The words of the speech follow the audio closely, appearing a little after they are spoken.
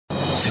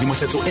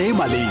tshedimosetso e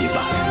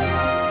maleba,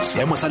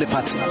 seemo sa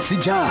lefatshe se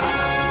jang,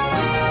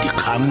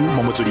 dikgang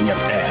mo Motsweding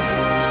FM,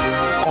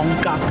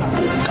 konka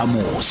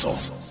bokamoso.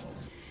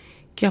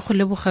 Ke go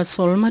leboga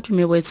Sol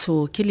Madume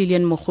wetso ke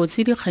Lillian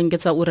Mogotsi dikgang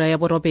tsa ura ya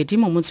Borobedi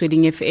mo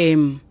Motsweding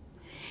FM.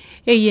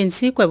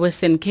 ANC kwa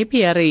Western Cape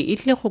ya re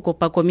itle go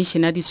kopa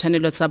Komishine ya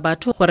ditshwanelo tsa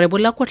batho go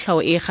rebola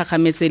kotlhao e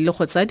gagametseng le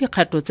go tsaya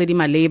dikgato tse di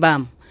maleba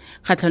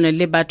kgatlhanong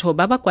le batho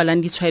ba ba kwalang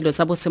ditshwaelo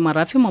tsa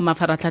bosemorafe mo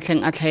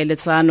mafaratlhatlheng a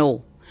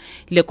tlhaeletsano.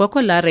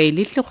 Lekoko la re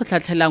litle go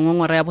tlhatlhela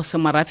ngongora ya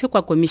bosemorafe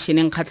kwa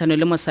Komishineng kgatlhanong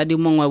le mosadi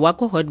mongwe wa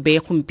ko Hot Bay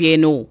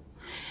gompieno.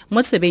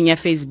 Mo tsebeng ya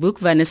Facebook,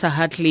 Vanessa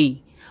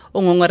Hartley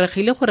o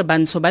ngongoregile gore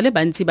bantsho ba le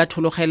bantsi ba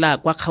thologela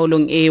kwa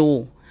kgaolong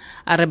eo.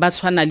 A re ba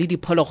tshwana le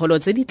diphologolo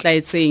tse di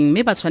tlaetseng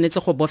mme ba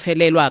tshwanetse go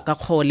bofelelwa ka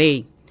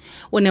kgole.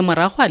 O ne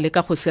morago a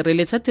leka go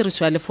sireletsa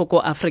tiriso ya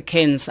lefoko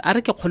Afrikaans a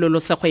re ke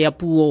kgololosego ya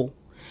puo.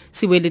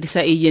 Sebueledi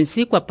sa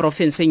ANC kwa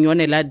profenseng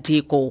yone la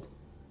Dikgang.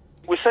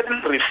 We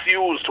certainly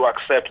refuse to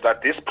accept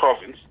that this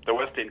province, the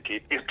Western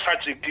Cape, is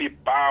tragically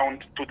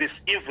bound to this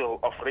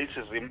evil of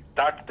racism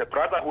that the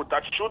brotherhood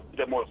that should be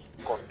the most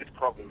cause this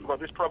province, because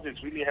this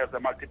province really has a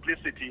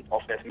multiplicity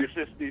of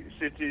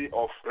ethnicity,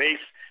 of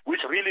race,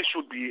 which really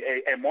should be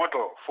a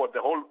model for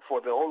the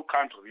whole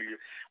country. Really.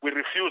 We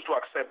refuse to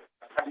accept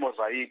that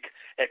mosaic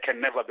can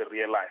never be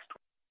realized.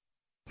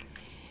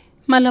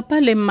 Malapa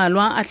le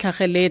mmalwa a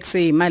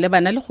tlhageletse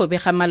malebana le go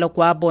bega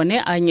maloko a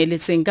bone a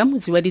nyeletseng ka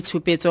motsi wa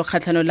ditshupetso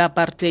kgatlhanong la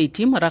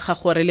apartheid moraga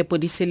gore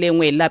lepodisi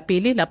lengwe la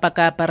pele la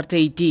paka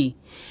apartheid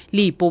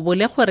le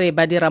ipobole gore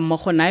ba dira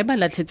mmogo nae ba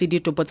latlhetse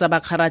ditopo tsa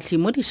bakgaratlhi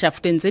mo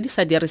dishafteng tse di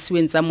sa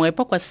dirisiweng tsa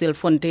moepo kwa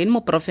Silfontein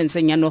mo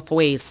profenseng ya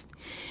Northwest.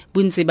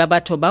 Bontsi ba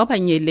batho bao ba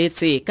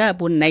nyeletse ka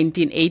bo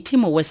 1980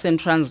 mo Western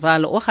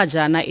Transvaal o ga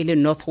jaana e le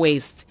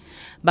Northwest.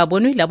 Ba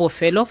bonwe la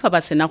bofelo fa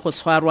ba sena go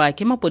tshwarwa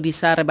ke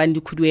mapodisa re bang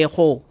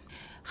dikhuduego.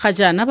 Ga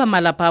jaana ba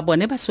malapa a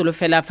bone ba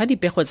solofela fa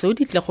dipego tseo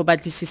di tle go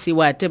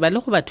batlisisiwa teba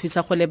le go ba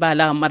thusa go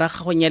lebala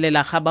moraga go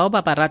nyelela ga bao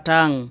ba ba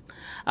ratang.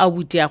 A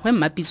butiagwe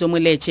Mmapiso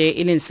Moletše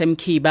e leng Sam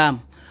Khiba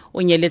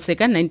o nyeletse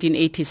ka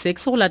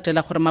 1986 go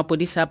latela gore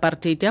mapodisa a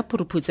apartheid a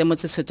phuruphutse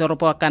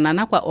motsesetoropo wa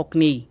Kanana kwa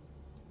Orkney.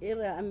 E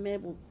re amme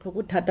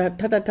botlhoko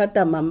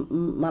thata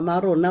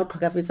mama rona o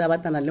tlhokafetse a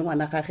batlana le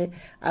ngwana gage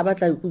a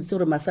batla go itse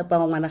gore masapa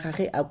wa ngwana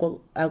gage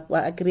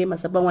a kreye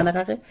masapa wa ngwana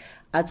gage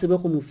a tsebe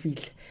go mo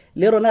fitlha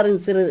le rona re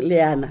ntse re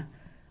leana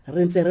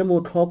re ntse re mo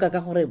tlhoka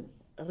ka gore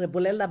re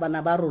bolela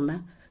bana ba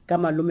rona ka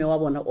malome wa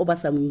bona o ba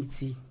sa mo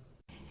itse.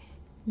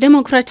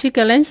 Democratic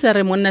Alliance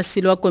re monna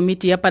silo wa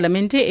komiti ya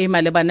parlamente e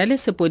malebana le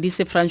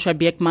sepodisi François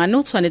Beekman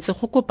o tshwanetse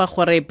go kopa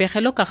gore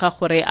pegelo ka ga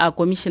gore a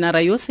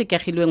komishinara yo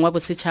sekegilweng wa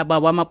bosetšhaba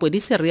wa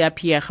mapodisi re a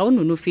phiega o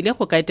nonofile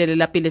go ka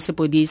etelela pele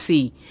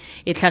sepodisi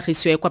e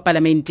tlhagiswe kwa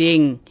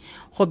parlamenteng.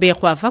 Go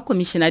begwa fa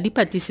komishina ya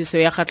dipatlisiso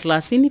ya ga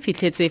tlase ne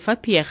fitlhetse fa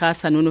phiega a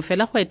sa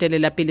nonofela go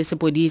etelela pele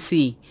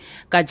sepodisi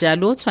ka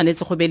jalo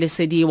tshwanetse go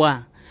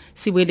belesediwa.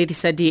 Sebueledi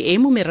sa DA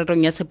mo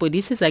mererong ya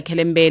sepodisi sa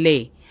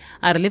Kelembele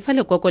a re lefa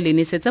lekoko le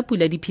nesetsa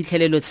pula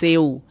diphitlhelelo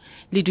tseo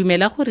le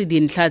dumela gore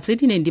dintlha tse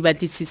di neng di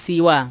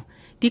batlisisiwa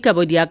di ka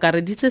bo di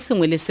akareditse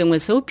sengwe le sengwe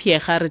seo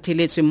phiega re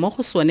theletswe mo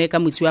go sone ka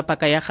motsi wa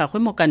paka ya gagwe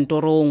mo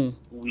kantorong.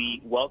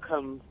 We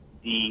welcome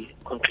the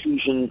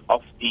conclusion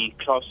of the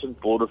Clarkson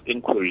Board of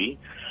Inquiry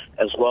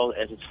as well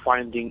as its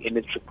finding in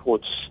its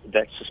reports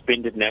that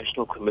suspended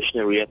National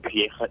Commissioner Ria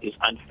Phiega is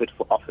unfit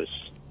for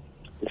office.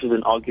 This is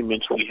an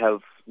argument we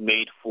have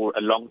made for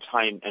a long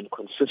time and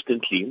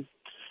consistently,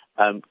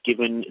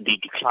 given the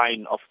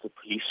decline of the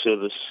police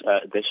service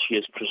that she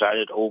has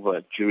presided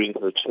over during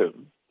her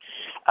term.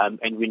 And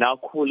we're now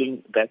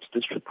calling that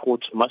this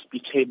report must be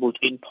tabled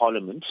in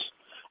Parliament,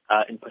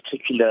 in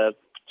particular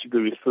to be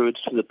referred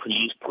to the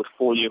Police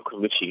Portfolio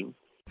Committee.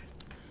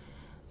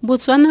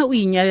 Botswana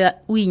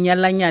o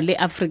inyalanya le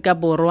Afrika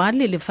Borwa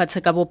le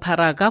lefatshe ka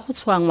bophara ka go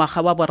tshwa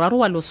ngwaga wa boraro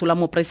wa loso la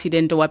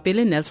mopresidente wa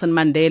pele Nelson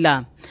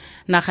Mandela.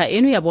 Naga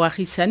eno ya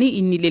boagisane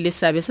e nnile le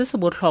seabe se se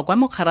botlhokwa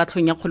mo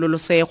kgaratlhong ya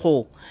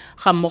kgololosego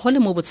ga mmogo le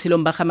mo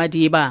botshelong ba ga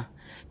Madiba.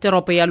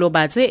 Teropo ya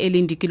Lobatse e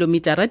leng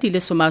dikilomitara di le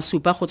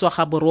 17 go tswa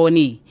ga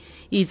Boroni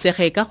e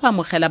itsege ka go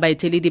amogela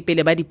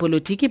baeteledipele ba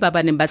dipolotiki ba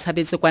ba neng ba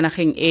tshabetse kwa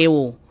nageng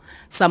eo.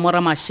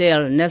 Samora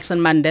Machel, Nelson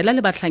Mandela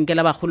le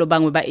batlhankela bagolo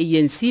bangwe ba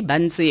ANC ba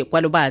ntse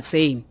kwa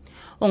Lobatse.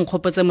 O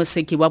nkgopotse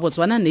moseki wa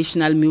Botswana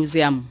National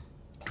Museum.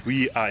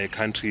 We are a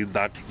country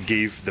that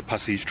gave the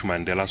passage to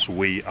Mandela's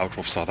way out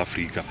of South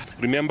Africa.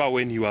 Remember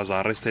when he was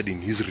arrested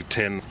in his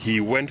return,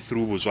 he went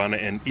through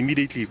Botswana and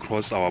immediately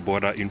crossed our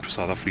border into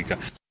South Africa.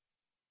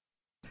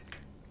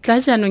 Tla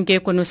jaanong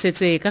ke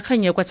konosetse ka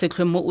kganya kwa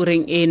setlhwe mo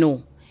ureng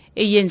eno.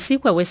 ANC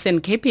kwa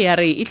Western Cape ya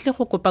re itle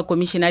go kopa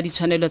Komishine ya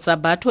ditshwanelo tsa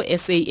batho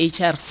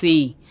Sahrc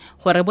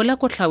go rebola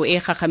kotlhao e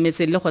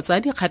gagametseng le go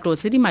tsaya dikgato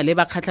tse di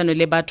maleba kgatlhanong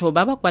le batho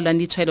ba ba kwalang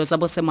ditshwaelo tsa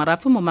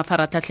bosemorafe mo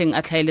mafaratlhatlheng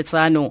a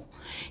tlhaeletsano.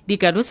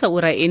 Dikalo tsa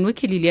ura eno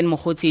ke Lillian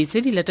Mogotsi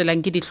tse di latelang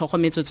ke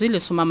ditlhogometso tse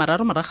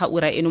 13 moraga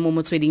ura eno mo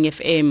Motsweding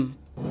FM.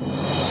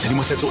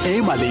 Tshedimosetso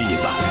e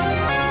maleba,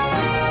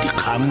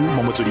 dikgang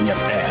mo Motsweding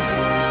FM,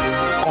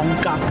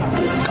 konka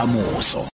bokamoso.